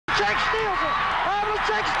Havlicek steals it.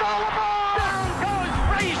 Havlicek stole the ball. Down goes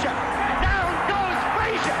Frazier. Down goes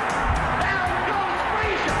Frazier. Down goes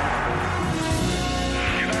Frazier.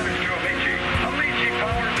 United to Alici. Alici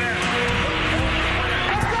powers in.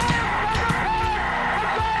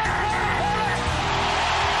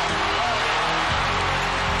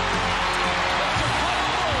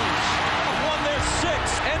 Won their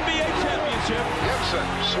 6th NBA championship. Gibson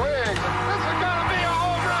swings. This is going to be a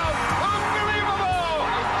home run. Unbelievable.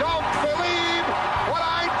 I don't believe what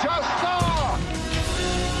I just saw.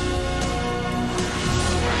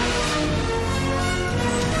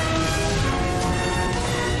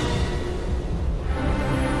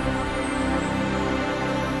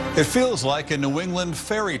 It feels like a New England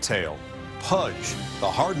fairy tale. Pudge, the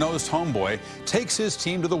hard-nosed homeboy, takes his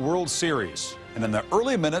team to the World Series. And in the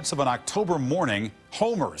early minutes of an October morning,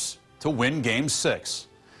 homers to win Game 6.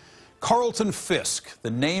 Carlton Fisk, the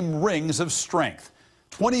name rings of strength.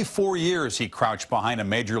 24 years he crouched behind a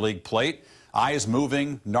major league plate, eyes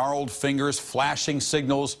moving, gnarled fingers, flashing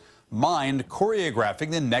signals, mind choreographing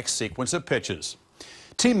the next sequence of pitches.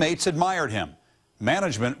 Teammates admired him,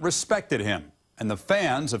 management respected him, and the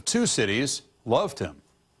fans of two cities loved him.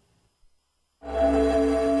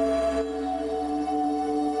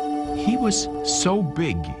 He was so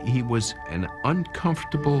big, he was an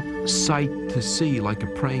uncomfortable sight to see, like a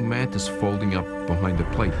praying mantis folding up behind the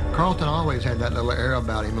plate. Carlton always had that little air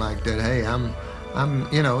about him like that, hey,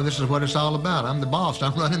 you know, this is what it's all about. I'm the boss,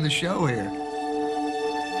 I'm running the show here.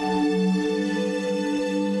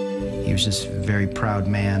 He was just a very proud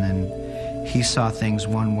man, and he saw things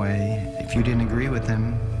one way. If you didn't agree with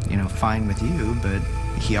him, you know, fine with you, but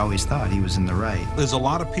he always thought he was in the right. There's a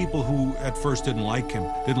lot of people who at first didn't like him,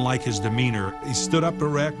 didn't like his demeanor. He stood up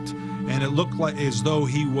erect, and it looked like as though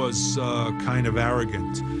he was kind of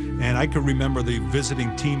arrogant. And I could remember the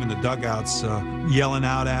visiting team in the dugouts yelling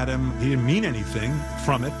out at him. He didn't mean anything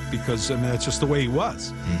from it because, I mean, that's just the way he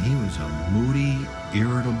was. And he was a moody,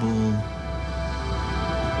 irritable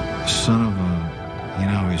son of a, you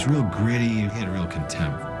know, he was real gritty. He had a real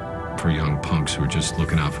contempt for young punks who were just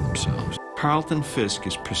looking out for themselves. Carlton Fisk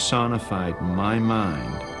is personified in my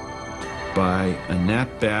mind by a nap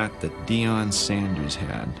bat that Deion Sanders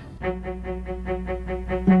had.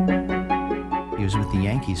 He was with the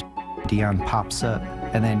Yankees. Deion pops up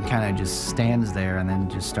and then kind of just stands there and then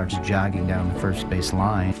just starts jogging down the first base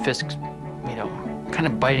line. Fisk's, you know, kind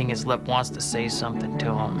of biting his lip, wants to say something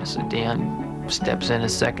to him. So Deion steps in a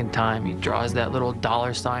second time. He draws that little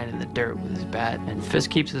 $sign in the dirt with his bat. And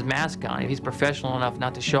Fisk keeps his mask on. He's professional enough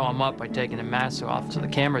not to show him up by taking the mask off so the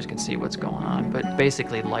cameras can see what's going on. But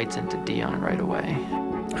basically lights into Deion right away.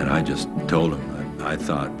 And I just told him that I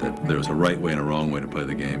thought that there was a right way and a wrong way to play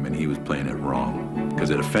the game, and he was playing it wrong because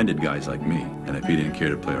it offended guys like me. And if he didn't care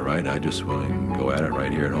to play it right, I'd just go at it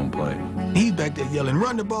right here at home plate. He's back there yelling,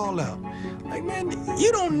 run the ball out. Like, man,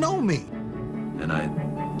 you don't know me. And I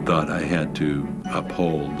thought I had to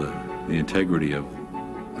uphold the integrity of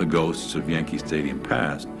the ghosts of Yankee Stadium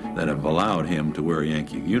past that have allowed him to wear a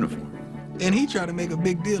Yankee uniform. And he tried to make a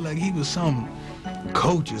big deal like he was some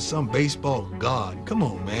coach or some baseball god. Come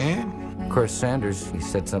on, man. Of course, Sanders, he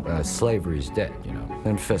said something, slavery's dead, you know.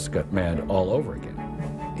 Then Fisk got mad all over again.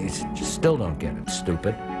 He said, you still don't get it,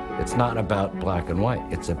 stupid. It's not about black and white,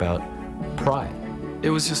 it's about pride. It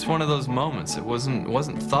was just one of those moments. It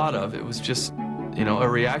wasn't thought of, it was just, you know, a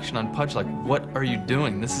reaction on Pudge, like, what are you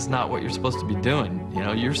doing? This is not what you're supposed to be doing. You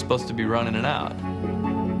know, you're supposed to be running it out.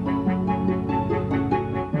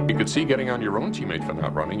 You could see getting on your own teammate for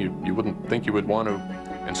not running. You wouldn't think you would want to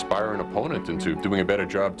inspire an opponent into doing a better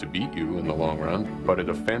job to beat you in the long run, but it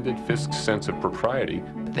offended Fisk's sense of propriety.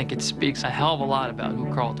 I think it speaks a hell of a lot about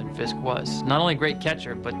who Carlton Fisk was. Not only a great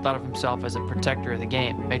catcher, but thought of himself as a protector of the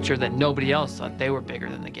game. Made sure that nobody else thought they were bigger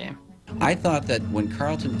than the game. I thought that when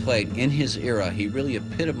Carlton played in his era, he really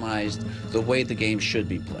epitomized the way the game should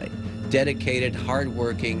be played. Dedicated,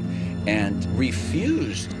 hardworking, and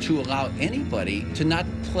refused to allow anybody to not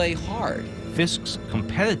play hard. Fisk's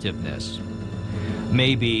competitiveness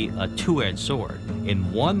may be a two-edged sword.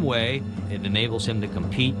 In one way, it enables him to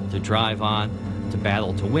compete, to drive on, to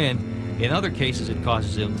battle to win. In other cases, it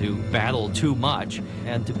causes him to battle too much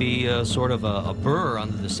and to be sort of a burr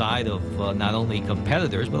on the side of not only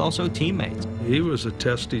competitors, but also teammates. He was a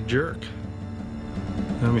testy jerk.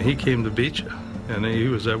 I mean, he came to beat you, and he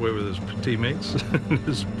was that way with his teammates and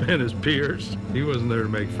his peers. He wasn't there to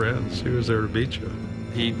make friends. He was there to beat you.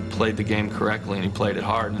 He played the game correctly, and he played it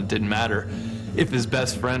hard, and it didn't matter. If his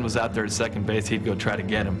best friend was out there at second base, he'd go try to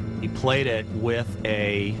get him. He played it with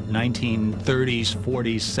a 1930s,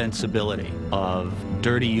 40s sensibility of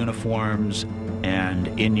dirty uniforms, and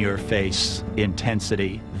in-your-face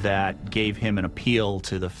intensity that gave him an appeal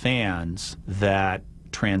to the fans that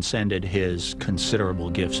transcended his considerable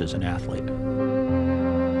gifts as an athlete.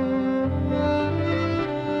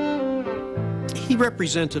 He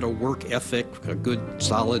represented a work ethic, a good,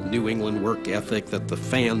 solid New England work ethic that the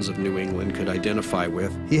fans of New England could identify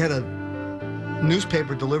with. He had a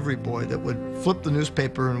newspaper delivery boy that would flip the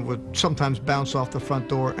newspaper and would sometimes bounce off the front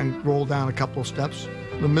door and roll down a couple of steps.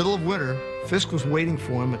 In the middle of winter, Fisk was waiting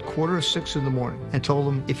for him at 5:45 in the morning and told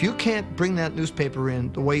him, if you can't bring that newspaper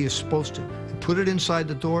in the way you're supposed to and put it inside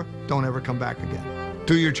the door, don't ever come back again.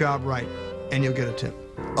 Do your job right, and you'll get a tip.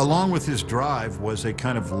 Along with his drive was a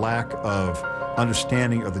kind of lack of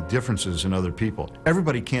understanding of the differences in other people.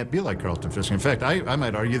 Everybody can't be like Carlton Fisk. In fact, I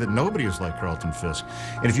might argue that nobody is like Carlton Fisk.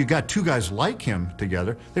 And if you got two guys like him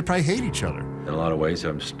together, they'd probably hate each other. In a lot of ways,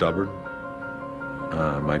 I'm stubborn.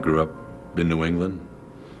 I grew up in New England,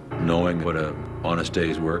 knowing what an honest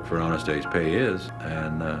day's work for an honest day's pay is,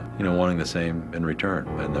 and wanting the same in return,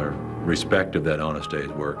 and the respect of that honest day's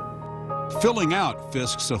work. Filling out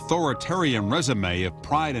Fisk's authoritarian resume of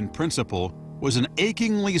pride and principle was an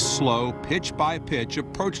achingly slow, pitch-by-pitch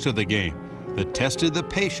approach to the game that tested the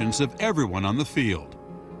patience of everyone on the field.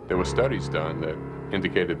 There were studies done that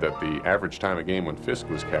indicated that the average time of game when Fisk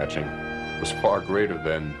was catching was far greater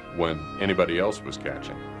than when anybody else was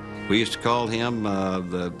catching. We used to call him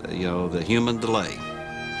the human delay,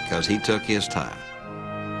 because he took his time.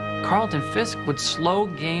 Carlton Fisk would slow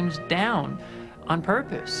games down on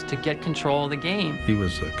purpose to get control of the game. He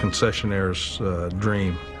was a concessionaire's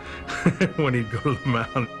dream when he'd go to the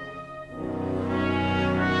mound.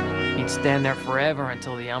 He'd stand there forever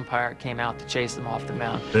until the umpire came out to chase him off the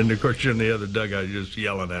mound. And of course, you're in the other dugout just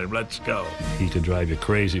yelling at him, let's go. He could drive you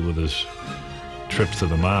crazy with his trips to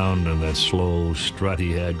the mound and that slow strut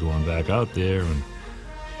he had going back out there,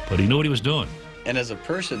 but he knew what he was doing. And as a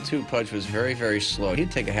person, too, Pudge was very, very slow.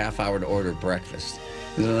 He'd take a half hour to order breakfast,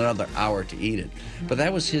 and then another hour to eat it. But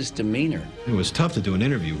that was his demeanor. It was tough to do an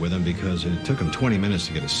interview with him because it took him 20 minutes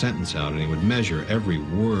to get a sentence out, and he would measure every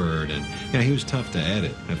word, and he was tough to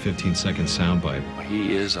edit, a 15-second soundbite.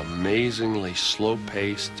 He is amazingly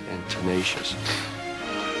slow-paced and tenacious.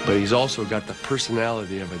 But he's also got the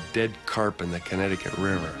personality of a dead carp in the Connecticut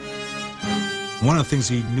River. One of the things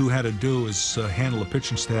he knew how to do is handle a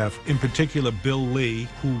pitching staff, in particular Bill Lee,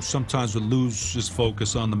 who sometimes would lose his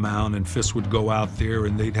focus on the mound, and Fisk would go out there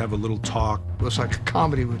and they'd have a little talk. It was like a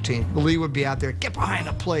comedy routine. Lee would be out there, get behind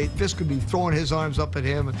the plate. Fisk would be throwing his arms up at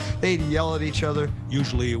him, and they'd yell at each other.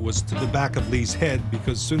 Usually it was to the back of Lee's head,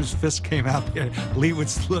 because as soon as Fisk came out there, Lee would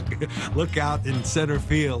look out in center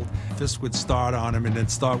field. Fisk would start on him and then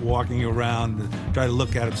start walking around and try to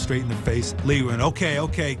look at him straight in the face. Lee went, okay,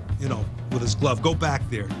 with his glove, go back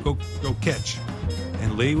there, go catch.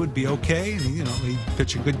 And Lee would be okay, and he'd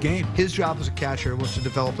pitch a good game. His job as a catcher was to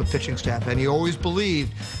develop the pitching staff, and he always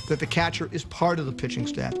believed that the catcher is part of the pitching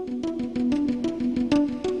staff.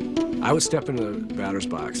 I would step into the batter's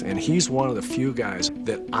box, and he's one of the few guys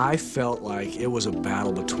that I felt like it was a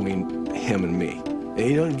battle between him and me. And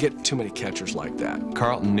you don't get too many catchers like that.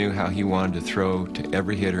 Carlton knew how he wanted to throw to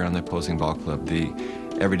every hitter on the opposing ball club, the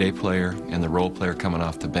everyday player and the role player coming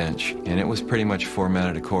off the bench, and it was pretty much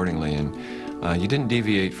formatted accordingly, and you didn't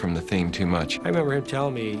deviate from the theme too much. I remember him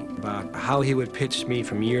telling me about how he would pitch me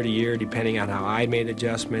from year to year, depending on how I made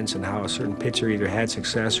adjustments and how a certain pitcher either had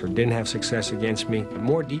success or didn't have success against me.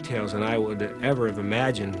 More details than I would ever have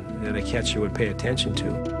imagined that a catcher would pay attention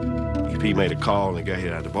to. If he made a call and the guy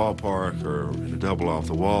hit out of the ballpark or a double off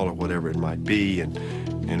the wall or whatever it might be, and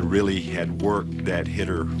really had worked that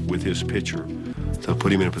hitter with his pitcher to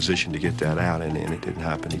put him in a position to get that out, and it didn't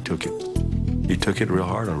happen. He took it real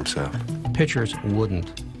hard on himself. Pitchers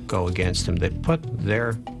wouldn't go against him. They put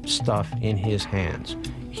their stuff in his hands.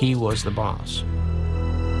 He was the boss.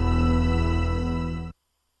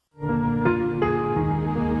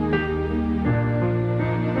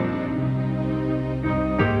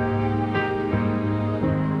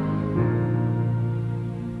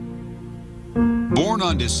 Born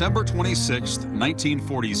on December 26,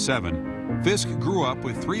 1947, Fisk grew up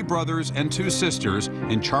with 3 brothers and 2 sisters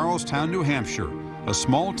in Charlestown, New Hampshire, a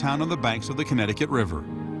small town on the banks of the Connecticut River.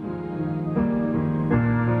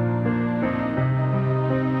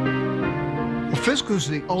 Well, Fisk was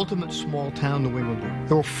the ultimate small-town New Englander.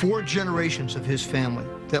 There were 4 generations of his family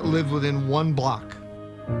that lived within 1 block.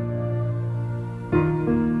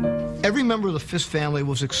 Every member of the Fisk family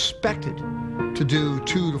was expected to do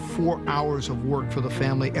 2 to 4 hours of work for the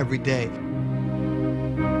family every day.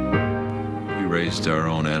 We raised our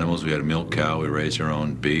own animals. We had a milk cow. We raised our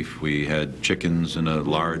own beef. We had chickens in a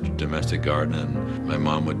large domestic garden, and my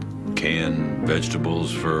mom would canned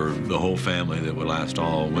vegetables for the whole family that would last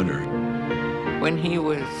all winter. When he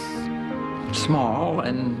was small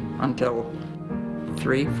and until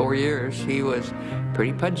 3-4 years, he was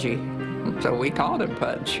pretty pudgy. So we called him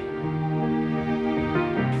Pudge.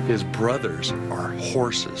 His brothers are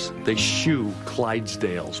horses. They shoe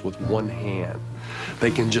Clydesdales with one hand. They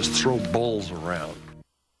can just throw balls around.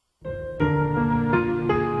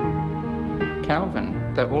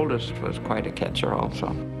 Calvin, the oldest, was quite a catcher also.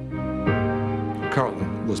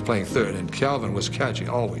 Carlton was playing third, and Calvin was catching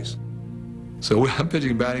always. So I'm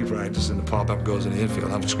pitching batting practice, and the pop-up goes in the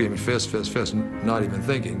infield. I'm screaming, Fisk, Fisk, Fisk, not even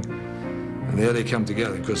thinking. And there they come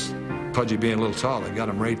together, because Pudgy being a little taller got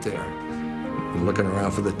him right there. Looking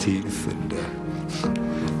around for the teeth,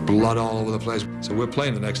 and blood all over the place. So we're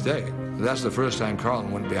playing the next day. That's the first time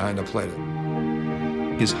Carlton went behind the plate.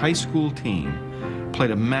 His high school team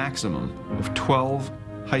played a maximum of 12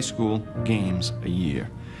 high school games a year.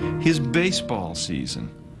 His baseball season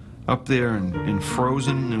up there in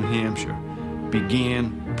frozen New Hampshire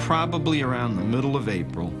began probably around the middle of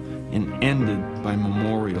April and ended by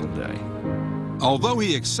Memorial Day. Although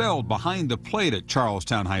he excelled behind the plate at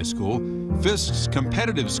Charlestown High School, Fisk's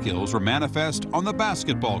competitive skills were manifest on the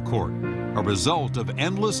basketball court, a result of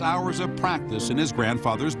endless hours of practice in his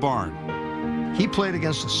grandfather's barn. He played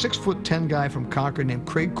against a 6'10" guy from Concord named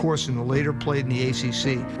Craig Corson, who later played in the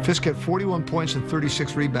ACC. Fisk had 41 points and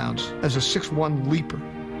 36 rebounds as a 6'1" leaper.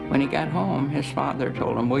 When he got home, his father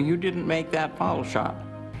told him, well, you didn't make that foul shot.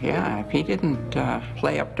 Yeah, if he didn't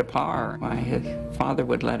play up to par, why, his father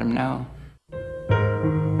would let him know.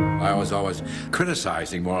 I was always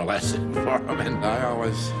criticizing, more or less, for them, and I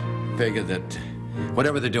always figured that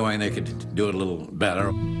whatever they're doing, they could do it a little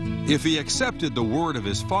better. If he accepted the word of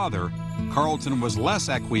his father, Carlton was less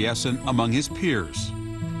acquiescent among his peers.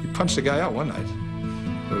 He punched the guy out one night.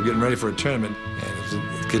 We were getting ready for a tournament, and it was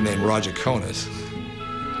a kid named Roger Conis.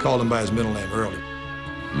 Called him by his middle name early.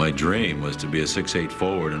 My dream was to be a 6'8"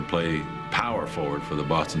 forward and play power forward for the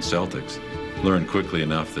Boston Celtics. Learned quickly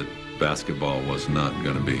enough that basketball was not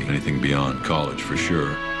going to be anything beyond college for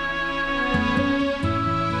sure.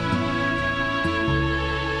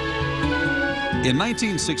 In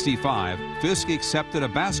 1965, Fisk accepted a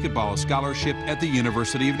basketball scholarship at the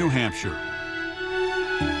University of New Hampshire.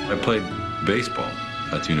 I played baseball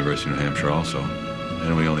at the University of New Hampshire also,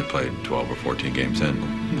 and we only played 12 or 14 games in.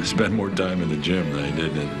 I spent more time in the gym than I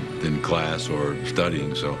did in class or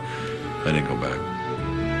studying, so I didn't go back.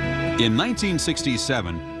 In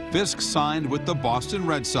 1967, Fisk signed with the Boston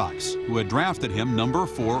Red Sox, who had drafted him number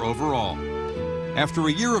 4 overall. After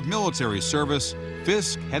a year of military service,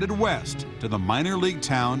 Fisk headed west to the minor league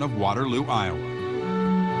town of Waterloo, Iowa.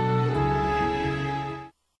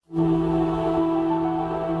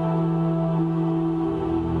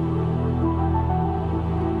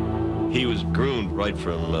 He was groomed right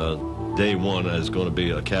from day one as going to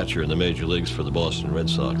be a catcher in the major leagues for the Boston Red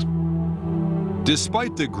Sox.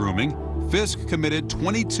 Despite the grooming, Fisk committed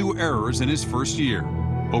 22 errors in his first year.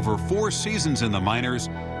 Over 4 seasons in the minors,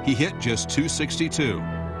 he hit just .262.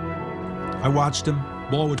 I watched him.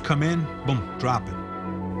 Ball would come in, boom, drop it.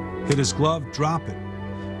 Hit his glove, drop it.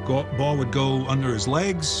 Ball would go under his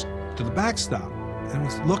legs to the backstop. And I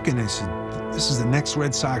was looking, I said, this is the next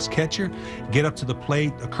Red Sox catcher. Get up to the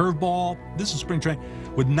plate, a curveball. This is spring training.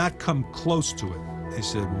 Would not come close to it. I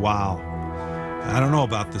said, wow. I don't know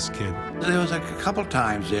about this kid. There was a couple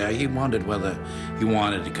times there he wondered whether he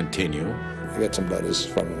wanted to continue. I got some buddies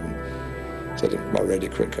from him said, am I ready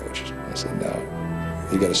to quit, coach? I said, no.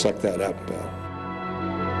 You got to suck that up.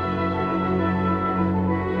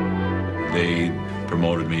 They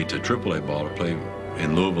promoted me to AAA ball to play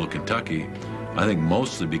in Louisville, Kentucky, I think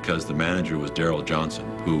mostly because the manager was Darrell Johnson,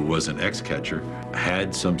 who was an ex-catcher,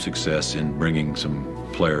 had some success in bringing some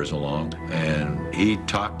players along, and he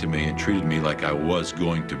talked to me and treated me like I was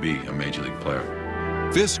going to be a major league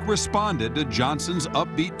player. Fisk responded to Johnson's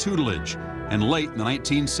upbeat tutelage, and late in the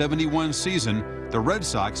 1971 season, the Red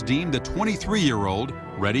Sox deemed the 23-year-old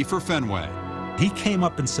ready for Fenway. He came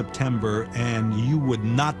up in September, and you would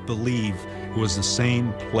not believe it was the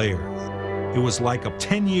same player. It was like a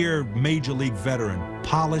 10-year major league veteran,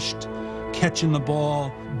 polished, catching the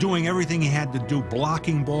ball, doing everything he had to do,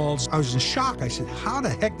 blocking balls. I was in shock. I said, how the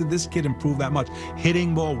heck did this kid improve that much?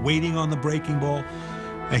 Hitting ball, waiting on the breaking ball,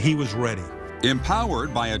 and he was ready.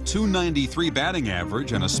 Empowered by a .293 batting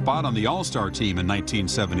average and a spot on the All-Star team in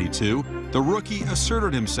 1972, the rookie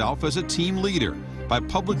asserted himself as a team leader by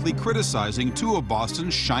publicly criticizing 2 of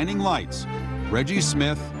Boston's shining lights, Reggie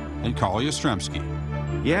Smith and Carl Yastrzemski.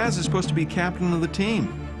 Yaz is supposed to be captain of the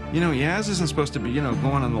team. You know, Yaz isn't supposed to be,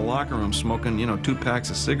 going in the locker room smoking, 2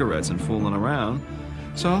 packs of cigarettes and fooling around.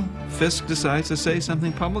 So Fisk decides to say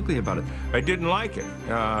something publicly about it. I didn't like it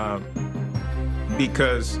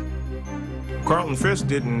because Carlton Fisk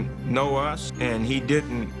didn't know us, and he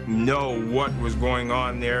didn't know what was going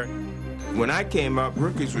on there. When I came up,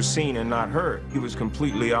 rookies were seen and not heard. He was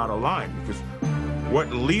completely out of line, because what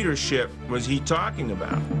leadership was he talking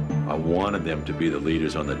about? I wanted them to be the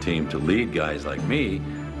leaders on the team, to lead guys like me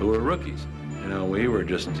who were rookies. You know, we were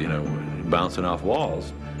just, you know, bouncing off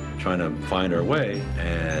walls, trying to find our way.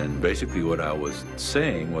 And basically what I was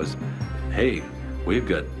saying was, hey, we've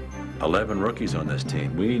got 11 rookies on this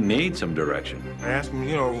team. We need some direction. I asked him,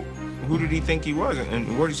 you know, who did he think he was?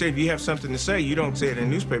 And what he said, if you have something to say, you don't say it in the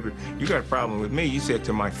newspaper. You got a problem with me, you say it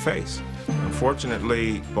to my face.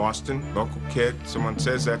 Unfortunately, Boston, local kid, someone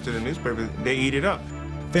says that to the newspaper, they eat it up.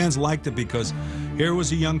 Fans liked it because here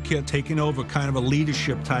was a young kid taking over kind of a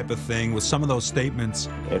leadership type of thing with some of those statements.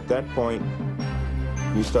 At that point,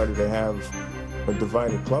 we started to have a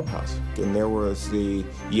divided clubhouse. And there was the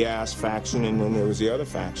Yas faction, and then there was the other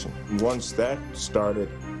faction. Once that started,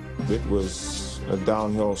 it was a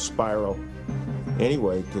downhill spiral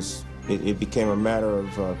anyway, because it became a matter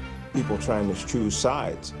of people trying to choose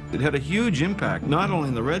sides. It had a huge impact, not only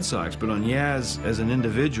on the Red Sox, but on Yaz as an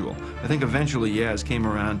individual. I think eventually Yaz came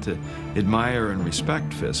around to admire and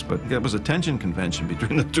respect Fisk, but that was a tension convention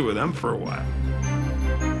between the two of them for a while.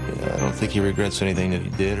 I don't think he regrets anything that he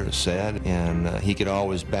did or said, and he could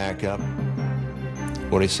always back up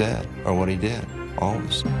what he said or what he did,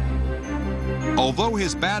 always. Although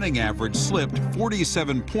his batting average slipped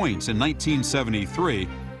 47 points in 1973,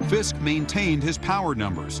 Fisk maintained his power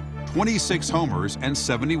numbers, 26 homers and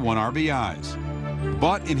 71 RBIs.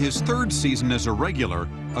 But in his third season as a regular,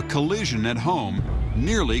 a collision at home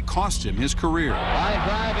nearly cost him his career. Line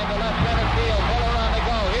drive into left center field. Miller on the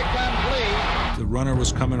go. Here comes Lee. The runner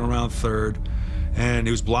was coming around third, and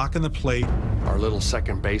he was blocking the plate. Our little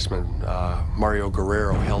second baseman, Mario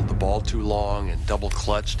Guerrero, held the ball too long and double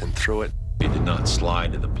clutched and threw it. He did not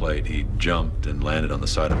slide to the plate. He jumped and landed on the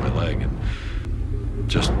side of my leg and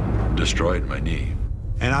just destroyed my knee.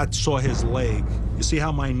 And I saw his leg. You see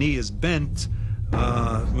how my knee is bent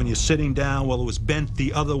when you're sitting down? Well, it was bent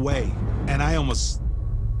the other way. And I almost,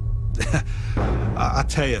 I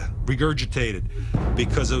tell you, regurgitated,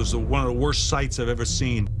 because it was one of the worst sights I've ever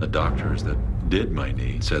seen. The doctors that did my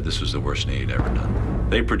knee said this was the worst knee he'd ever done.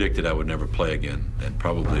 They predicted I would never play again and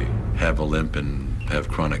probably have a limp and have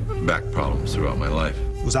chronic back problems throughout my life.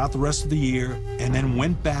 Was out the rest of the year and then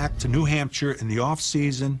went back to New Hampshire in the off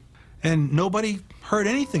season, and nobody heard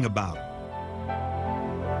anything about it.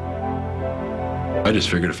 I just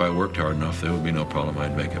figured if I worked hard enough, there would be no problem.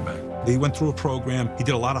 I'd make it back. He went through a program. He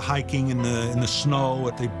did a lot of hiking in the snow.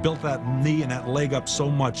 They built that knee and that leg up so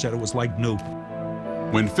much that it was like new.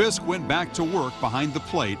 When Fisk went back to work behind the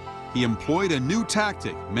plate, he employed a new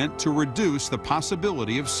tactic meant to reduce the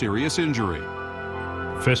possibility of serious injury.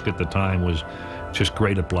 Fisk at the time was just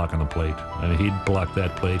great at blocking the plate. I mean, he'd block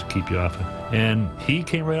that plate, keep you off it. And he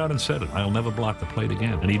came right out and said it, I'll never block the plate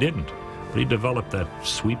again. And he didn't. But he developed that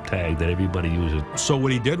sweep tag that everybody uses. So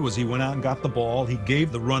what he did was he went out and got the ball. He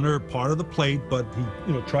gave the runner part of the plate, but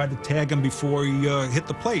he tried to tag him before he hit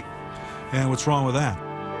the plate. And what's wrong with that?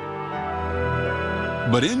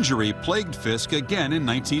 But injury plagued Fisk again in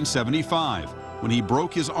 1975, when he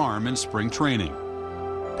broke his arm in spring training.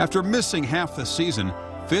 After missing half the season,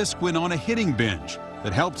 Fisk went on a hitting binge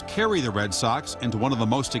that helped carry the Red Sox into one of the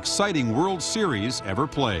most exciting World Series ever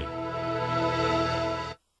played.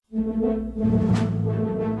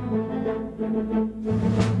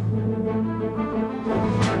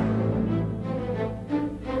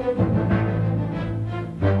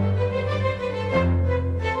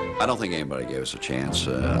 I don't think anybody gave us a chance,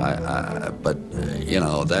 but you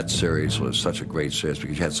know, that series was such a great series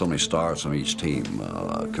because you had so many stars on each team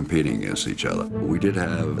competing against each other. We did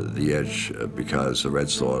have the edge because the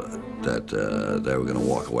Reds thought that they were going to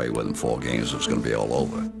walk away within 4 games. It was going to be all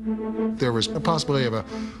over. There was a possibility of a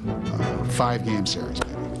 5-game series,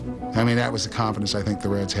 maybe. I mean, that was the confidence I think the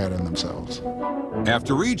Reds had in themselves.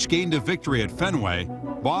 After each gained a victory at Fenway,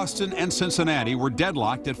 Boston and Cincinnati were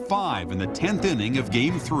deadlocked at 5 in the 10th inning of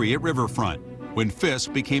Game 3 at Riverfront, when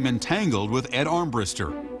Fisk became entangled with Ed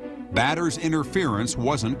Armbrister. Batter's interference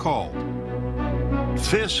wasn't called.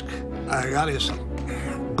 Fisk got his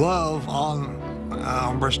glove on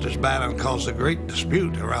Armbrister's bat and caused a great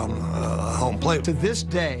dispute around home plate. To this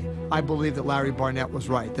day, I believe that Larry Barnett was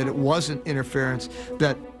right, that it wasn't interference,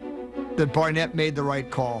 that Barnett made the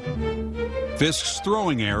right call. Fisk's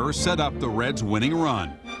throwing error set up the Reds' winning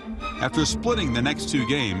run. After splitting the next 2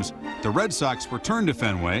 games, the Red Sox returned to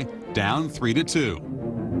Fenway down 3-2.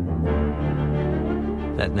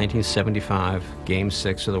 That 1975 Game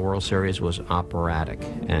 6 of the World Series was operatic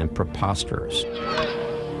and preposterous.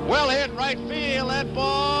 Well hit, right field, that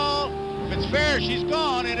ball. If it's fair, she's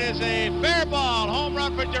gone. It is a fair ball. Home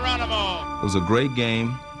run for Geronimo. It was a great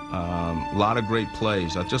game. A lot of great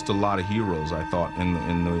plays. Just a lot of heroes, I thought,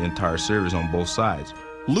 in the entire series on both sides.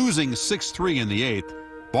 Losing 6-3 in the 8th,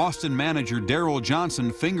 Boston manager Darrell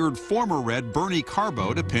Johnson fingered former Red Bernie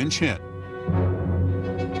Carbo to pinch hit.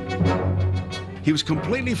 He was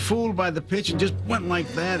completely fooled by the pitch and just went like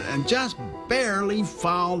that and just barely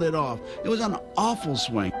fouled it off. It was an awful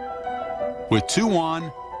swing. With 2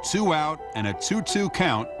 on, 2 out, and a 2-2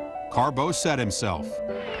 count, Carbo set himself. Deep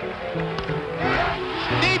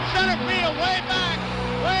center field, way back,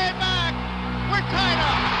 we're tied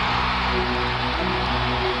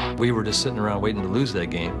up. We were just sitting around waiting to lose that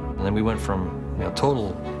game, and then we went from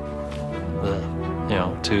total,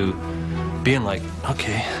 to being like,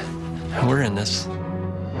 okay, we're in this.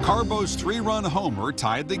 Carbo's 3-run homer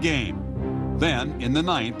tied the game. Then, in the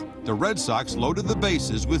 9th, the Red Sox loaded the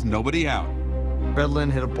bases with nobody out. Red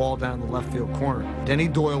Lynn hit a ball down the left field corner. Denny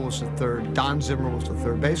Doyle was the third. Don Zimmer was the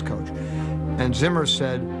third base coach. And Zimmer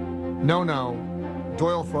said, no, no.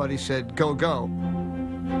 Doyle thought he said, go, go.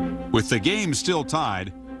 With the game still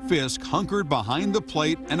tied, Fisk hunkered behind the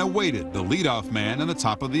plate and awaited the leadoff man in the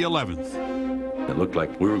top of the 11th. It looked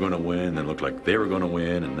like we were going to win, then it looked like they were going to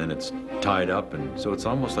win, and then it's tied up, and so it's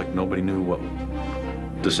almost like nobody knew what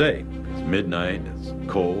to say. It's midnight, it's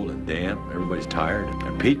cold and damp, everybody's tired,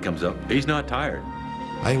 and Pete comes up. He's not tired.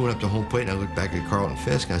 I went up to home plate and I looked back at Carlton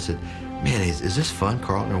Fisk and I said, man, is this fun,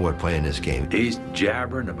 Carlton, or what, playing this game? He's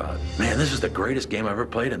jabbering about, man, this is the greatest game I've ever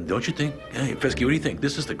played, and don't you think, hey, Fisky, what do you think?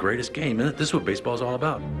 This is the greatest game, and this is what baseball's all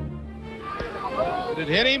about. Did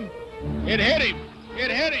it hit him? It hit him! It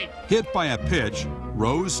hit him! Hit by a pitch,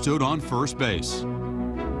 Rose stood on first base.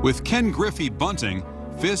 With Ken Griffey bunting,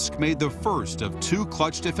 Fisk made the first of 2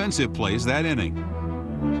 clutch defensive plays that inning.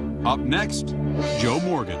 Up next, Joe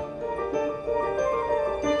Morgan.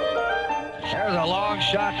 There's a long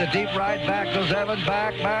shot to deep right. Back goes Evans.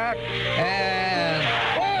 Back. And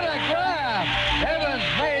what a grab! Evans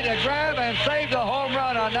made a grab and saved a home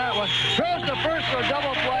run on that one. Throws the first for a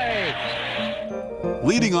double play.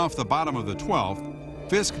 Leading off the bottom of the 12th,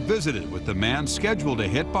 Fisk visited with the man scheduled to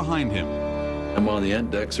hit behind him. I'm on the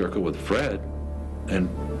end deck circle with Fred, and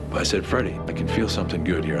I said, Freddie, I can feel something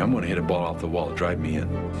good here. I'm going to hit a ball off the wall to drive me in.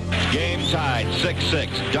 Game tied,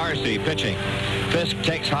 6-6. Darcy pitching. Fisk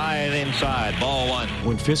takes high and inside. Ball 1.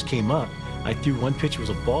 When Fisk came up, I threw one pitch was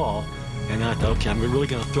a ball, and I thought, okay, I'm really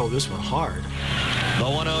going to throw this one hard. The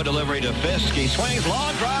 1-0 delivery to Fisk. He swings,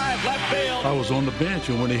 long drive, left field. I was on the bench,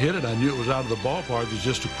 and when he hit it, I knew it was out of the ballpark. It was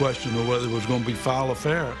just a question of whether it was going to be foul or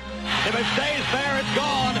fair. If it stays fair, it's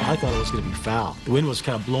gone. I thought it was going to be foul. The wind was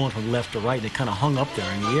kind of blowing from left to right, and it kind of hung up there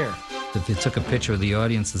in the air. If you took a picture of the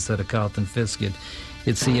audience instead of Carlton Fisk,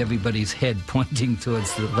 you'd see everybody's head pointing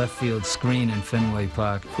towards the left field screen in Fenway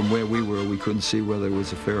Park. From where we were, we couldn't see whether it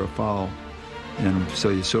was a fair or foul. And so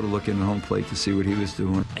you sort of look in the home plate to see what he was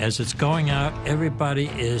doing. As it's going out, everybody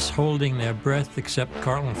is holding their breath except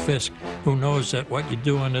Carlton Fisk, who knows that what you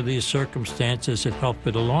do under these circumstances is help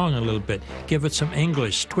it along a little bit. Give it some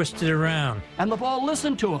English, twist it around. And the ball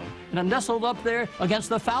listened to him, and it nestled up there against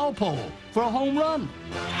the foul pole for a home run.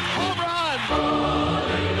 Home run!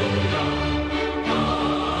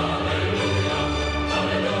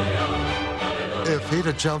 If he'd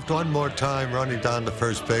have jumped one more time running down to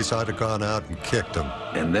first base, I'd have gone out and kicked him.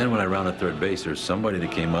 And then when I rounded third base, there's somebody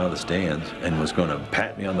that came out of the stands and was going to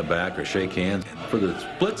pat me on the back or shake hands. And for the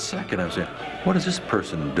split second, I'm saying, what is this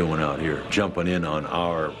person doing out here, jumping in on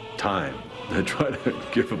our time? I tried to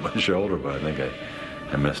give him my shoulder, but I think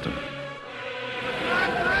I missed him. There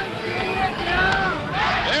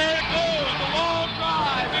it goes, the long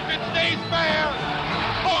drive. If it stays fair,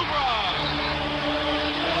 home run.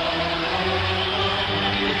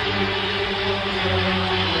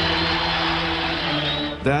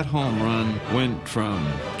 That home run went from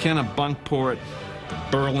Kennebunkport to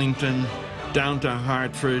Burlington, down to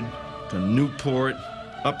Hartford, to Newport,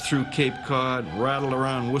 up through Cape Cod, rattled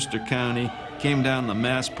around Worcester County, came down the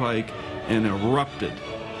Mass Pike, and erupted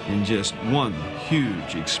in just one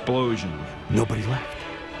huge explosion. Nobody left.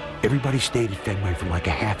 Everybody stayed at Fenway for like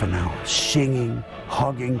a half an hour, singing,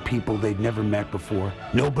 hugging people they'd never met before.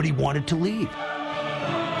 Nobody wanted to leave.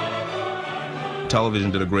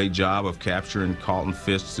 Television did a great job of capturing Carlton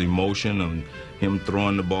Fisk's emotion and him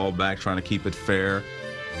throwing the ball back, trying to keep it fair.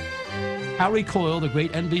 Harry Coyle, the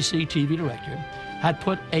great NBC TV director, had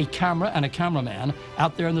put a camera and a cameraman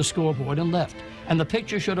out there on the scoreboard and left. And the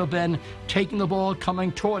picture should have been taking the ball,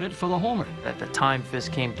 coming toward it for the homer. At the time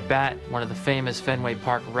Fisk came to bat, one of the famous Fenway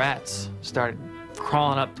Park rats started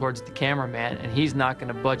crawling up towards the cameraman, and he's not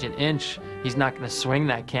going to budge an inch. He's not going to swing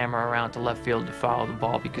that camera around to left field to follow the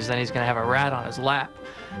ball, because then he's going to have a rat on his lap.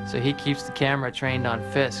 So he keeps the camera trained on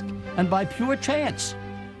Fisk. And by pure chance,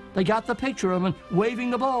 they got the picture of him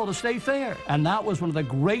waving the ball to stay fair. And that was one of the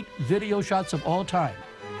great video shots of all time.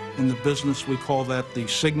 In the business, we call that the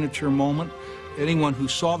signature moment. Anyone who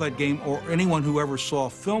saw that game, or anyone who ever saw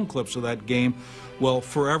film clips of that game, will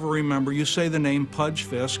forever remember. You say the name Pudge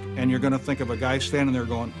Fisk, and you're going to think of a guy standing there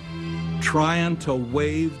going, trying to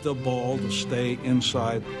wave the ball to stay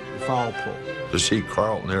inside the foul pole. To see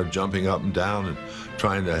Carlton there jumping up and down and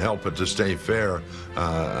trying to help it to stay fair,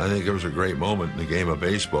 I think it was a great moment in the game of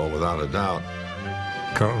baseball, without a doubt.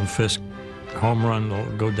 Carlton Fisk home run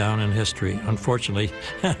will go down in history. Unfortunately,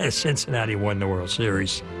 Cincinnati won the World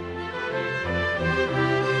Series.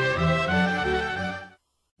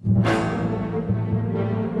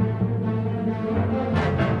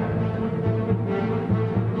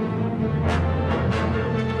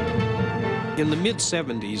 In the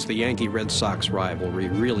mid-'70s, the Yankee-Red Sox rivalry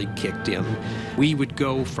really kicked in. We would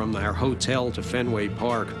go from our hotel to Fenway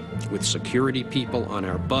Park with security people on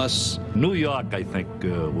our bus. New York, I think,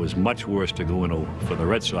 was much worse to go into for the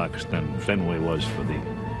Red Sox than Fenway was for the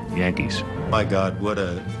Yankees. My God, what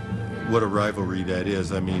a rivalry that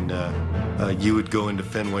is. I mean, you would go into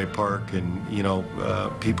Fenway Park and, you know,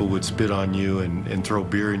 people would spit on you and throw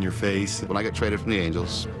beer in your face. When I got traded from the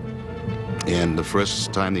Angels, and the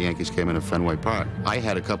first time the Yankees came into Fenway Park, I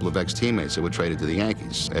had a couple of ex-teammates that were traded to the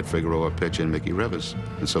Yankees, Ed Figueroa pitcher and Mickey Rivers.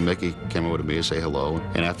 And so Mickey came over to me to say hello,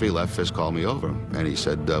 and after he left, Fisk called me over, and he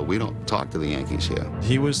said, we don't talk to the Yankees here.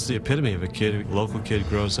 He was the epitome of a kid, a local kid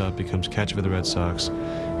grows up, becomes catcher for the Red Sox,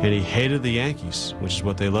 and he hated the Yankees, which is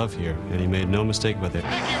what they love here, and he made no mistake about that.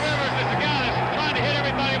 Mickey Rivers is the guy that's trying to hit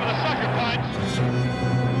everybody with a sucker punch.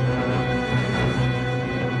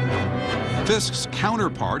 Fisk's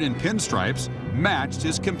counterpart in pinstripes matched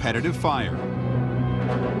his competitive fire.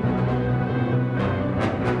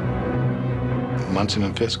 Munson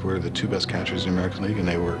and Fisk were the two best catchers in the American League, and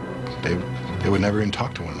they would never even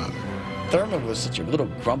talk to one another. Thurman was such a little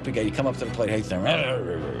grumpy guy. You come up to the plate, hey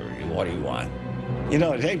Thurman, what do you want? You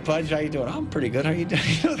know, hey Pudge, how you doing? I'm pretty good. How you doing?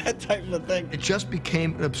 You know, that type of thing. It just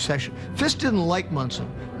became an obsession. Fisk didn't like Munson.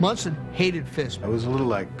 Munson hated Fisk. It was a little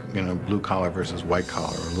like, you know, blue collar versus white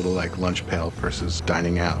collar, a little like lunch pail versus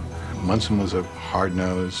dining out. Munson was a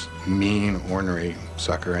hard-nosed, mean, ornery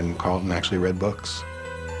sucker, and Carlton actually read books.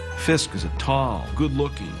 Fisk is a tall,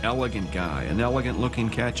 good-looking, elegant guy, an elegant-looking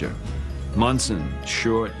catcher. Munson,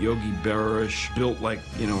 short, Yogi Berra-ish, built like,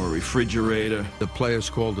 you know, a refrigerator. The players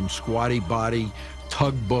called him Squatty Body,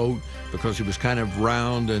 Tugboat, because he was kind of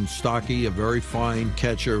round and stocky, a very fine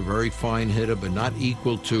catcher, a very fine hitter, but not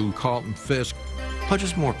equal to Carlton Fisk. Pudge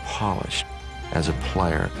was more polished as a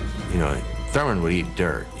player. You know, Thurman would eat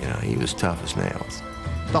dirt. You know, he was tough as nails.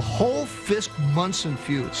 The whole Fisk-Munson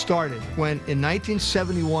feud started when, in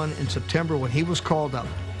 1971, in September, when he was called up,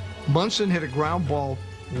 Munson hit a ground ball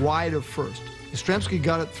wide of first. Yastrzemski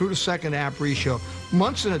got it through to second to Aparicio.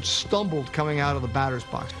 Munson had stumbled coming out of the batter's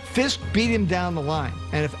box. Fisk beat him down the line,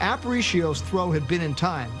 and if Aparicio's throw had been in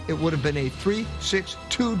time, it would have been a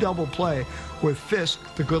 3-6-2 double play with Fisk,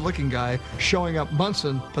 the good-looking guy, showing up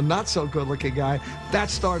Munson, the not-so-good-looking guy. That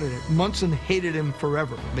started it. Munson hated him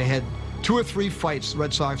forever. They had 2 or 3 fights, the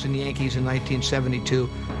Red Sox and the Yankees, in 1972.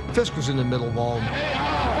 Fisk was in the middle of all of them.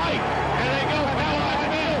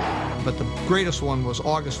 But the greatest one was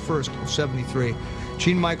August 1st of '73.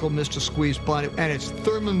 Gene Michael missed a squeeze bunt, and it's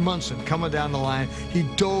Thurman Munson coming down the line. He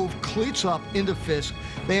dove cleats up into Fisk.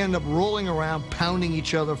 They end up rolling around, pounding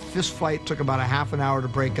each other. Fist fight took about a half an hour to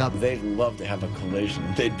break up. They'd love to have a collision.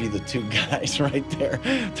 They'd be the two guys right there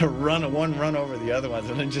to run over the other ones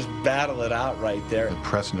and then just battle it out right there. The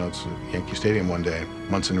press notes at Yankee Stadium one day,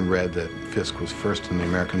 Munson read that Fisk was first in the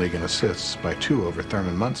American League in assists by 2 over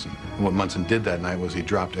Thurman Munson. And what Munson did that night was he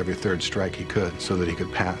dropped every third strike he could so that he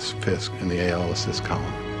could pass Fisk in the AL assist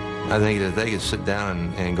column. I think that they could sit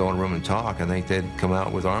down and go in a room and talk. I think they'd come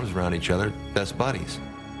out with arms around each other, best buddies.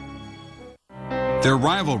 Their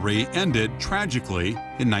rivalry ended tragically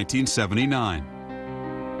in 1979.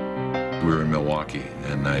 We were in Milwaukee,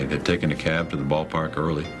 and I had taken a cab to the ballpark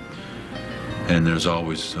early. And there's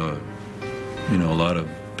always, you know, a lot of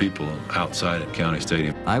people outside at County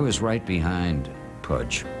Stadium. I was right behind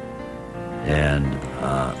Pudge, and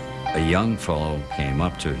a young fellow came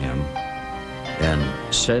up to him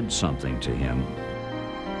and said something to him.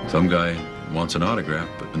 Some guy wants an autograph,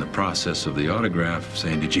 but in the process of the autograph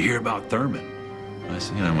saying, "Did you hear about Thurman?" I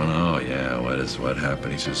said, I went, "Oh yeah, what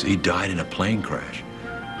happened?" He says, "He died in a plane crash."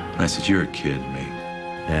 And I said, "You're kidding me."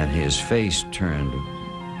 And his face turned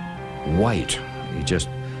white. He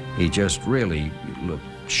just really looked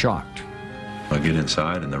shocked. I get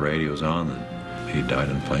inside and the radio's on and he died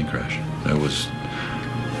in a plane crash. It was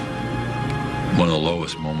one of the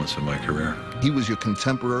lowest moments of my career. He was your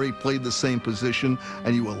contemporary, played the same position,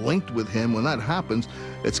 and you were linked with him. When that happens,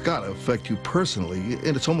 it's got to affect you personally.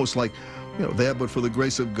 And it's almost like, you know, there but for the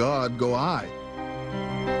grace of God go I.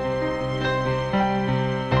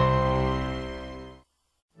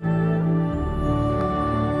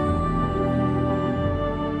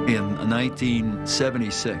 In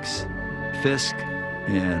 1976, Fisk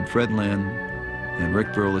and Fred Lynn and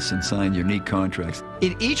Rick Burleson signed unique contracts.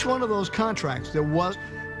 In each one of those contracts, there was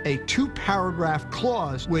a 2-paragraph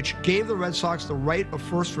clause which gave the Red Sox the right of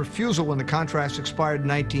first refusal when the contracts expired in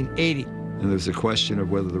 1980. And there was a question of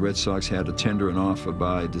whether the Red Sox had to tender an offer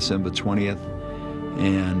by December 20th.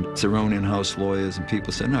 And it's their own in-house lawyers and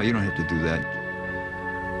people said, "No, you don't have to do that."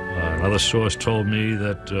 Another source told me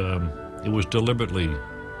that it was deliberately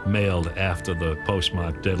mailed after the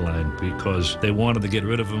postmark deadline because they wanted to get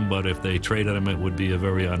rid of him, but if they traded him, it would be a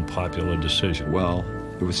very unpopular decision. Well,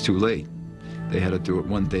 it was too late. They had to do it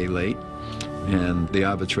one day late, and the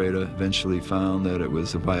arbitrator eventually found that it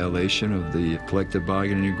was a violation of the collective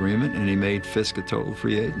bargaining agreement, and he made Fisk a total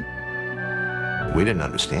free agent. We didn't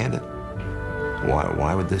understand it.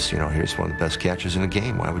 Why would this, you know, here's one of the best catchers in the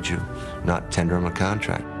game. Why would you not tender him a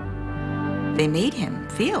contract? They made him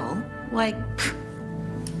feel like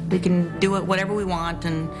we can do it whatever we want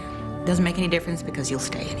and it doesn't make any difference because you'll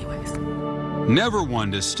stay anyways. Never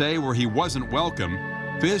one to stay where he wasn't welcome,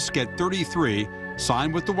 Fisk at 33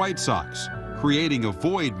 signed with the White Sox, creating a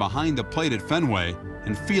void behind the plate at Fenway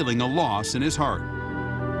and feeling a loss in his heart.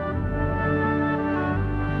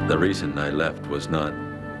 The reason I left was not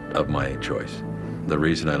of my choice. The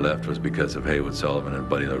reason I left was because of Haywood Sullivan and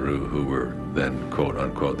Buddy LaRue, who were then, quote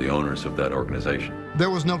unquote, the owners of that organization.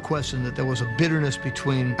 There was no question that there was a bitterness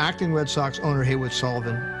between acting Red Sox owner Haywood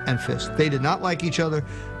Sullivan and Fisk. They did not like each other.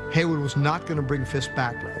 Haywood was not going to bring Fisk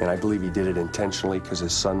back. And I believe he did it intentionally because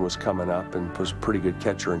his son was coming up and was a pretty good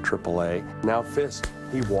catcher in AAA. Now Fisk,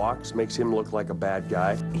 he walks, makes him look like a bad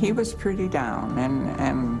guy. He was pretty down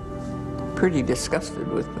and pretty disgusted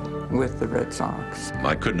with the Red Sox.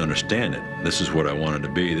 I couldn't understand it. This is what I wanted to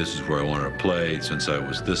be. This is where I wanted to play. Since I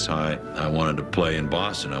was this high, I wanted to play in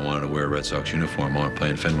Boston. I wanted to wear a Red Sox uniform. I wanted to play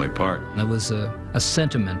in Fenway Park. There was a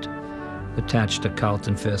sentiment attached to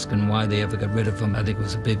Carlton Fisk, and why they ever got rid of him, I think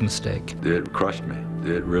was a big mistake. It crushed me.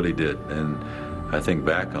 It really did. And I think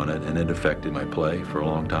back on it, and it affected my play for a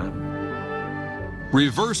long time.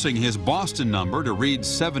 Reversing his Boston number to read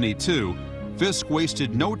 72, Fisk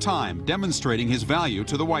wasted no time demonstrating his value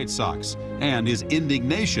to the White Sox and his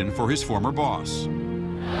indignation for his former boss.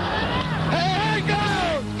 Hey,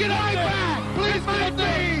 go! Get right back! Please let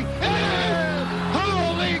me!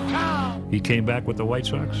 Holy cow! He came back with the White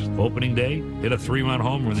Sox. Opening day, hit a 3-run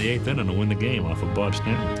homer in the 8th inning to win the game off of Bob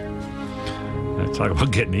Stanton. Talk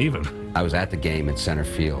about getting even. I was at the game in center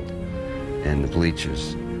field in the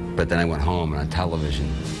bleachers, but then I went home and on television,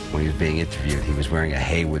 when he was being interviewed, he was wearing a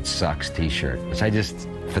Haywood Sox t-shirt, which I just,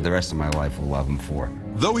 for the rest of my life, will love him for.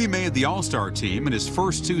 Though he made the All-Star team in his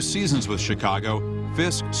first 2 seasons with Chicago,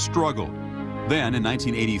 Fisk struggled. Then, in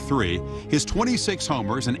 1983, his 26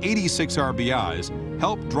 homers and 86 RBIs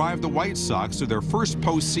helped drive the White Sox to their first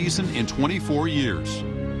postseason in 24 years.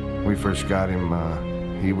 When we first got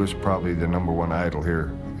him, he was probably the #1 idol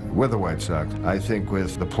here with the White Sox. I think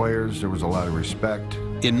with the players, there was a lot of respect.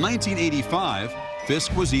 In 1985,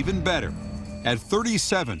 Fisk was even better. At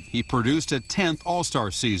 37, he produced a 10th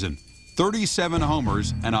All-Star season, 37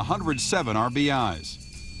 homers and 107 RBIs.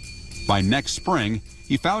 By next spring,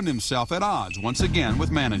 he found himself at odds once again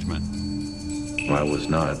with management. I was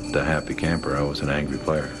not a happy camper. I was an angry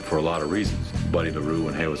player for a lot of reasons. Buddy LaRue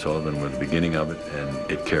and Haywood Sullivan were the beginning of it,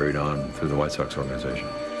 and it carried on through the White Sox organization.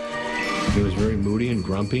 He was very moody and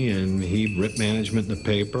grumpy, and he ripped management in the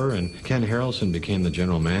paper, and Ken Harrelson became the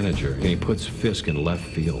general manager, and he puts Fisk in left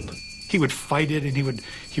field. He would fight it, and he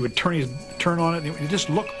would turn on it, and it would just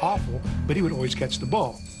look awful, but he would always catch the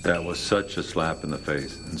ball. That was such a slap in the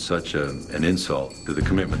face and such an insult to the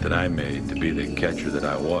commitment that I made to be the catcher that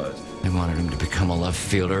I was. They wanted him to become a left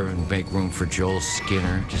fielder and make room for Joel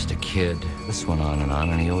Skinner, just a kid. This went on,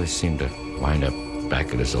 and he always seemed to wind up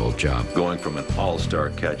back at his old job. Going from an all-star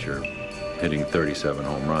catcher, hitting 37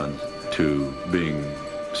 home runs, to being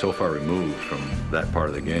so far removed from that part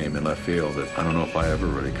of the game in left field that I don't know if I ever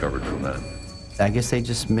really recovered from that. I guess they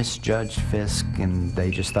just misjudged Fisk, and they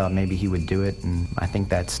just thought maybe he would do it, and I think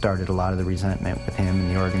that started a lot of the resentment with him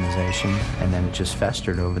and the organization, and then it just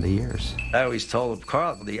festered over the years. I always told him,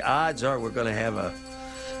 Carlton, the odds are we're going to have a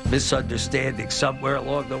misunderstanding somewhere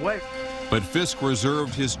along the way. But Fisk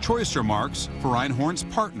reserved his choice remarks for Einhorn's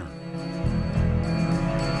partner.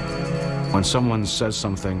 When someone says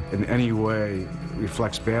something in any way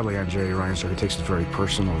reflects badly on Jerry Reinsdorf, he takes it very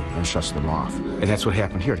personal and shuts them off. And that's what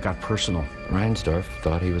happened here. It got personal. Reinsdorf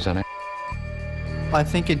thought he was an... I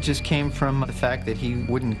think it just came from the fact that he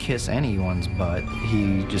wouldn't kiss anyone's butt.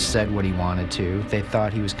 He just said what he wanted to. They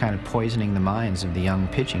thought he was kind of poisoning the minds of the young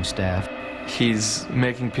pitching staff. He's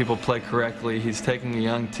making people play correctly. He's taking a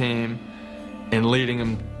young team and leading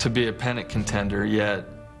them to be a pennant contender, yet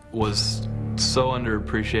was so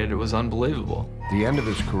underappreciated. It was unbelievable. At the end of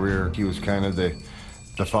his career, he was kind of the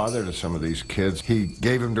father to some of these kids. He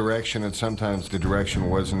gave them direction, and sometimes the direction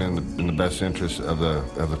wasn't in the best interest of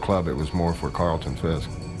the club. It was more for Carlton Fisk.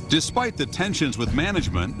 Despite the tensions with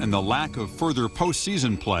management and the lack of further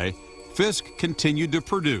postseason play, Fisk continued to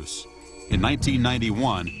produce. In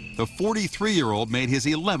 1991, the 43-year-old made his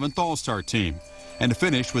 11th All-Star team and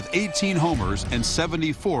finished with 18 homers and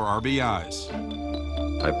 74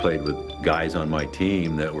 RBIs. I played with guys on my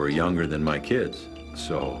team that were younger than my kids.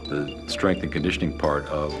 So the strength and conditioning part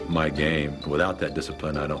of my game, without that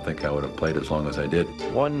discipline, I don't think I would have played as long as I did.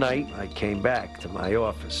 One night, I came back to my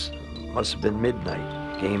office. It must have been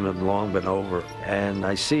midnight. Game had long been over. And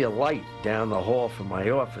I see a light down the hall from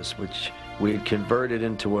my office, which we had converted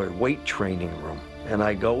into a weight training room. And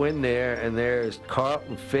I go in there, and there's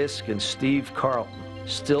Carlton Fisk and Steve Carlton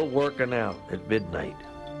still working out at midnight.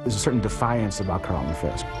 There's a certain defiance about Carlton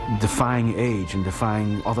Fisk. Defying age and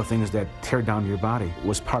defying all the things that tear down your body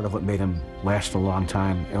was part of what made him last a long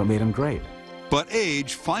time and what made him great. But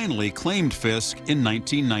age finally claimed Fisk in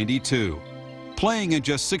 1992. Playing in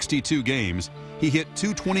just 62 games, he hit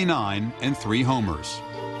 .229 and 3 homers.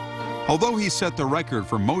 Although he set the record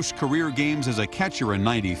for most career games as a catcher in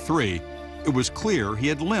 '93, it was clear he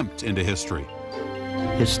had limped into history.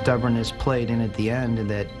 His stubbornness played in at the end, and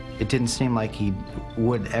that it didn't seem like he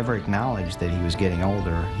would ever acknowledge that he was getting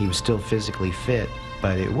older. He was still physically fit,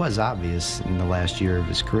 but it was obvious in the last year of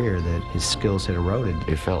his career that his skills had eroded.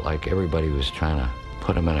 It felt like everybody was trying to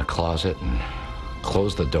put him in a closet and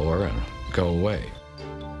close the door and go away.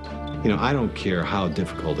 You know, I don't care how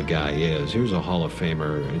difficult a guy is. Here's a Hall of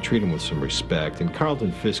Famer, and treat him with some respect. And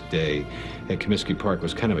Carlton Fisk Day at Comiskey Park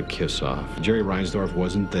was kind of a kiss-off. Jerry Reinsdorf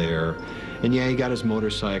wasn't there. And yeah, he got his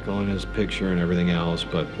motorcycle and his picture and everything else,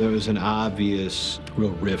 but there was an obvious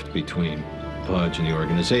real rift between Pudge and the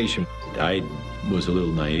organization. I was a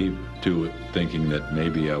little naive to it, thinking that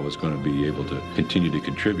maybe I was going to be able to continue to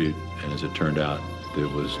contribute, and as it turned out,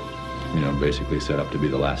 it was, you know, basically set up to be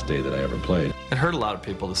the last day that I ever played. It hurt a lot of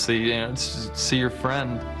people to see your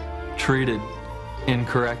friend treated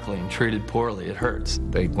incorrectly and treated poorly. It hurts.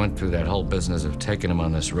 They went through that whole business of taking him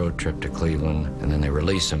on this road trip to Cleveland, and then they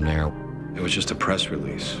release him there. It was just a press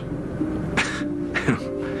release.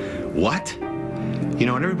 What? You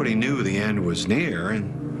know, and everybody knew the end was near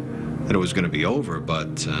and that it was going to be over,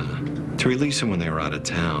 but to release him when they were out of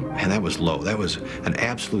town, man, that was low. That was an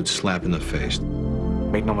absolute slap in the face.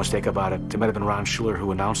 Make no mistake about it, it might have been Ron Schuler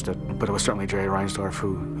who announced it, but it was certainly Jerry Reinsdorf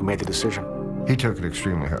who made the decision. He took it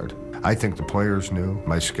extremely hard. I think the players knew,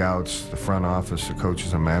 my scouts, the front office, the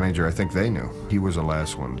coaches and manager, I think they knew. He was the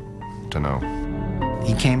last one to know.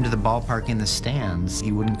 He came to the ballpark in the stands.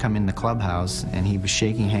 He wouldn't come in the clubhouse, and he was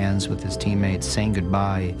shaking hands with his teammates, saying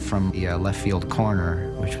goodbye from the left field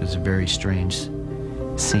corner, which was a very strange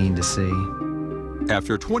scene to see.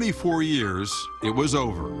 After 24 years, it was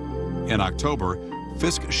over. In October,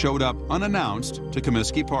 Fisk showed up unannounced to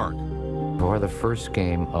Comiskey Park. For the first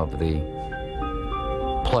game of the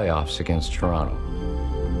playoffs against Toronto,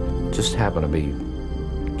 just happened to be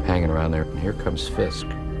hanging around there, and here comes Fisk.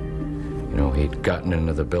 You know, he'd gotten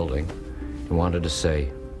into the building. He wanted to say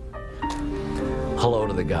hello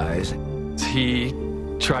to the guys. He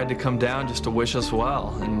tried to come down just to wish us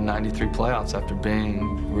well in '93 playoffs after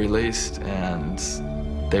being released, and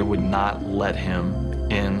they would not let him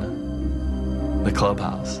in the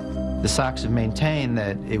clubhouse. The Sox have maintained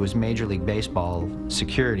that it was Major League Baseball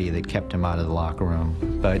security that kept him out of the locker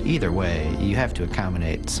room. But either way, you have to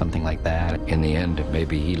accommodate something like that. In the end,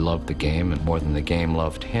 maybe he loved the game and more than the game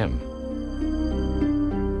loved him.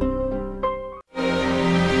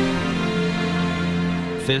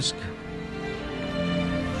 Fisk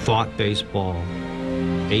thought baseball,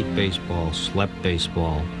 ate baseball, slept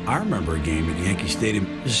baseball. I remember a game at Yankee Stadium.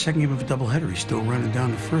 It was the second game of a doubleheader. He's still running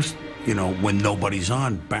down the first, you know, when nobody's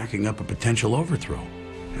on, backing up a potential overthrow.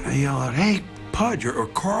 And I yell out, "Hey, Pudge or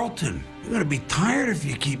Carlton. You're going to be tired if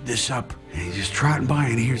you keep this up. And he's just trotting by,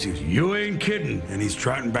 and he goes, you ain't kidding. And he's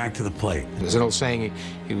trotting back to the plate. There's an old saying,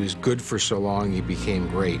 he was good for so long, he became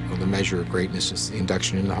great. Well, the measure of greatness is the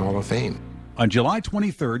induction in the Hall of Fame. On July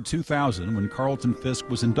 23, 2000, when Carlton Fisk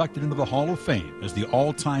was inducted into the Hall of Fame as the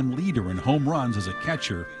all-time leader in home runs as a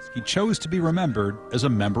catcher, he chose to be remembered as a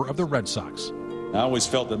member of the Red Sox. I always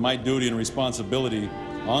felt that my duty and responsibility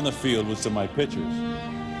on the field was to my pitchers.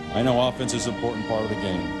 I know offense is an important part of the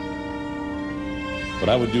game, but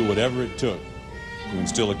I would do whatever it took to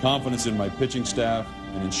instill a confidence in my pitching staff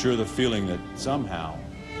and ensure the feeling that somehow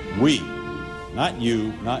we, not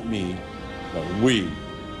you, not me, but we,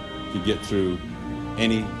 could get through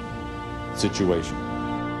any situation.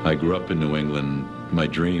 I grew up in New England. My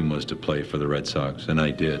dream was to play for the Red Sox, and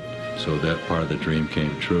I did. So that part of the dream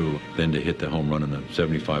came true. Then to hit the home run in the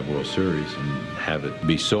 '75 World Series and have it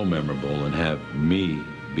be so memorable and have me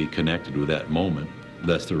be connected with that moment,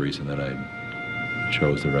 that's the reason that I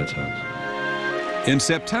chose the Red Sox. In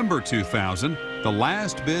September 2000, the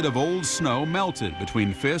last bit of old snow melted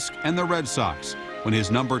between Fisk and the Red Sox when his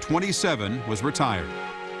number 27 was retired.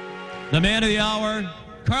 The man of the hour,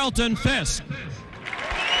 Carlton Fisk.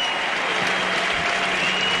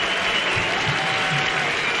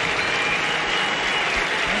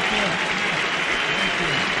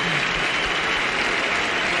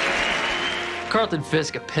 Carlton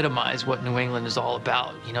Fisk epitomized what New England is all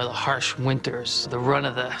about. You know, the harsh winters, the run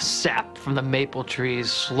of the sap from the maple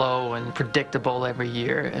trees, slow and predictable every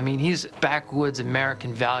year. I mean, he's backwoods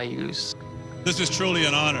American values. This is truly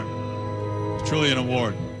an honor. It's truly an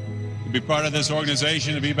award. To be part of this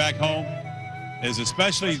organization, to be back home, is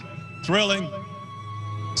especially thrilling,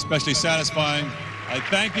 especially satisfying. I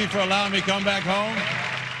thank you for allowing me to come back home.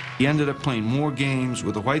 He ended up playing more games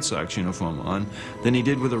with a White Sox uniform on than he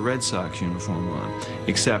did with a Red Sox uniform on.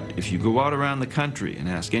 Except if you go out around the country and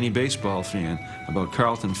ask any baseball fan about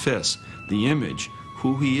Carlton Fisk, the image,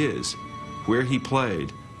 who he is, where he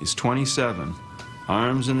played, is 27,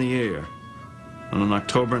 arms in the air, on an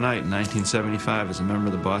October night in 1975 as a member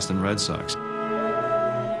of the Boston Red Sox.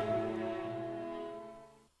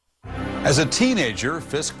 As a teenager,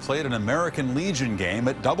 Fisk played an American Legion game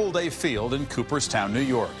at Doubleday Field in Cooperstown, New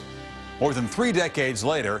York. More than 3 decades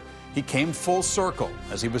later, he came full circle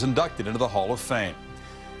as he was inducted into the Hall of Fame.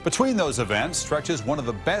 Between those events stretches one of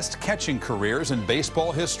the best catching careers in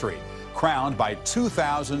baseball history, crowned by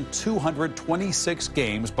 2,226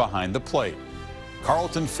 games behind the plate.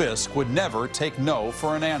 Carlton Fisk would never take no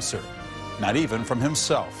for an answer, not even from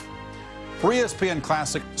himself. For ESPN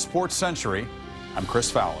Classic Sports Century, I'm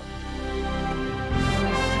Chris Fowler.